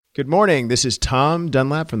Good morning. This is Tom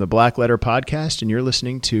Dunlap from the Black Letter Podcast, and you're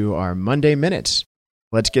listening to our Monday Minutes.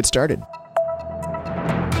 Let's get started.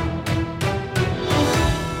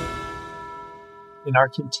 In our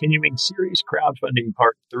continuing series, Crowdfunding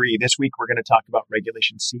Part 3, this week we're going to talk about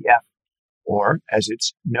Regulation CF, or as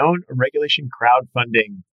it's known, Regulation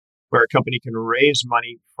Crowdfunding, where a company can raise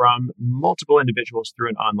money from multiple individuals through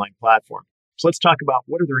an online platform. So let's talk about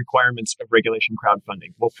what are the requirements of Regulation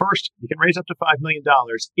Crowdfunding. Well, first, you can raise up to $5 million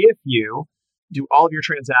if you do all of your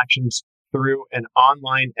transactions through an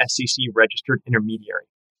online SEC-registered intermediary.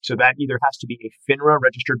 So that either has to be a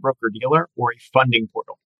FINRA-registered broker-dealer or a funding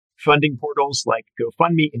portal. Funding portals like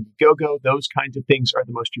GoFundMe, Indiegogo, those kinds of things are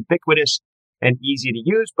the most ubiquitous and easy to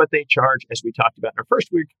use, but they charge, as we talked about in our first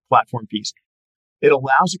week, platform fees. It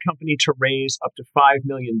allows a company to raise up to $5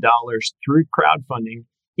 million through crowdfunding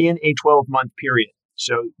in a 12-month period.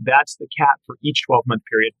 So that's the cap for each 12-month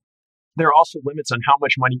period. There are also limits on how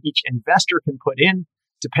much money each investor can put in,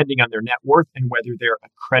 depending on their net worth and whether they're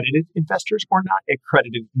accredited investors or not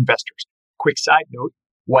accredited investors. Quick side note,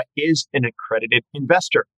 what is an accredited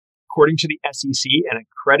investor? According to the SEC, an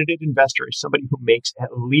accredited investor is somebody who makes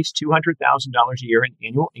at least $200,000 a year in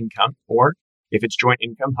annual income, or if it's joint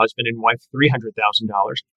income, husband and wife, $300,000,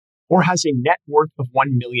 or has a net worth of $1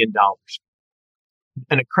 million.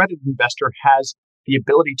 An accredited investor has the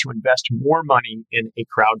ability to invest more money in a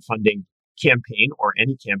crowdfunding campaign or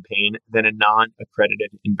any campaign than a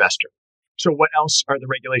non-accredited investor. So what else are the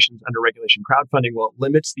regulations under Regulation Crowdfunding? Well, it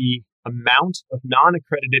limits the amount of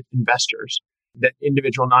non-accredited investors that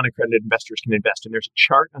individual non-accredited investors can invest in. There's a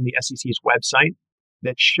chart on the SEC's website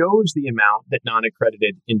that shows the amount that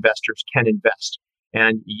non-accredited investors can invest.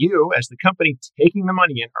 And you, as the company taking the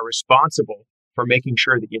money in, are responsible for making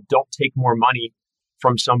sure that you don't take more money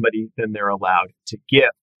from somebody than they're allowed to give.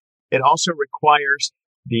 It also requires,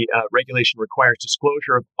 the regulation requires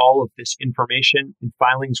disclosure of all of this information in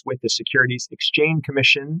filings with the Securities Exchange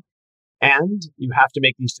Commission. And you have to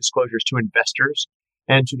make these disclosures to investors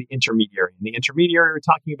and to the intermediary. And the intermediary we're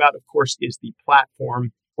talking about, of course, is the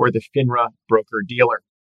platform or the FINRA broker-dealer.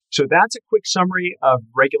 So that's a quick summary of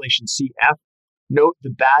Regulation CF. Note the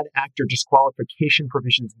bad actor disqualification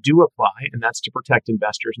provisions do apply, and that's to protect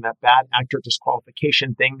investors. And that bad actor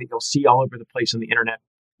disqualification thing that you'll see all over the place on the internet,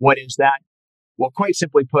 what is that? Well, quite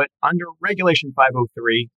simply put, under Regulation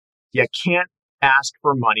 503, you can't ask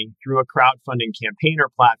for money through a crowdfunding campaign or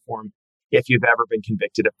platform if you've ever been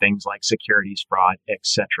convicted of things like securities fraud,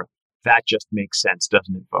 etc. That just makes sense,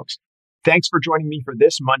 doesn't it, folks? Thanks for joining me for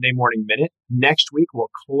this Monday Morning Minute. Next week,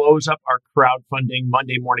 we'll close up our crowdfunding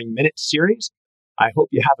Monday Morning Minute series. I hope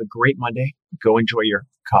you have a great Monday. Go enjoy your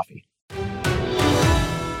coffee.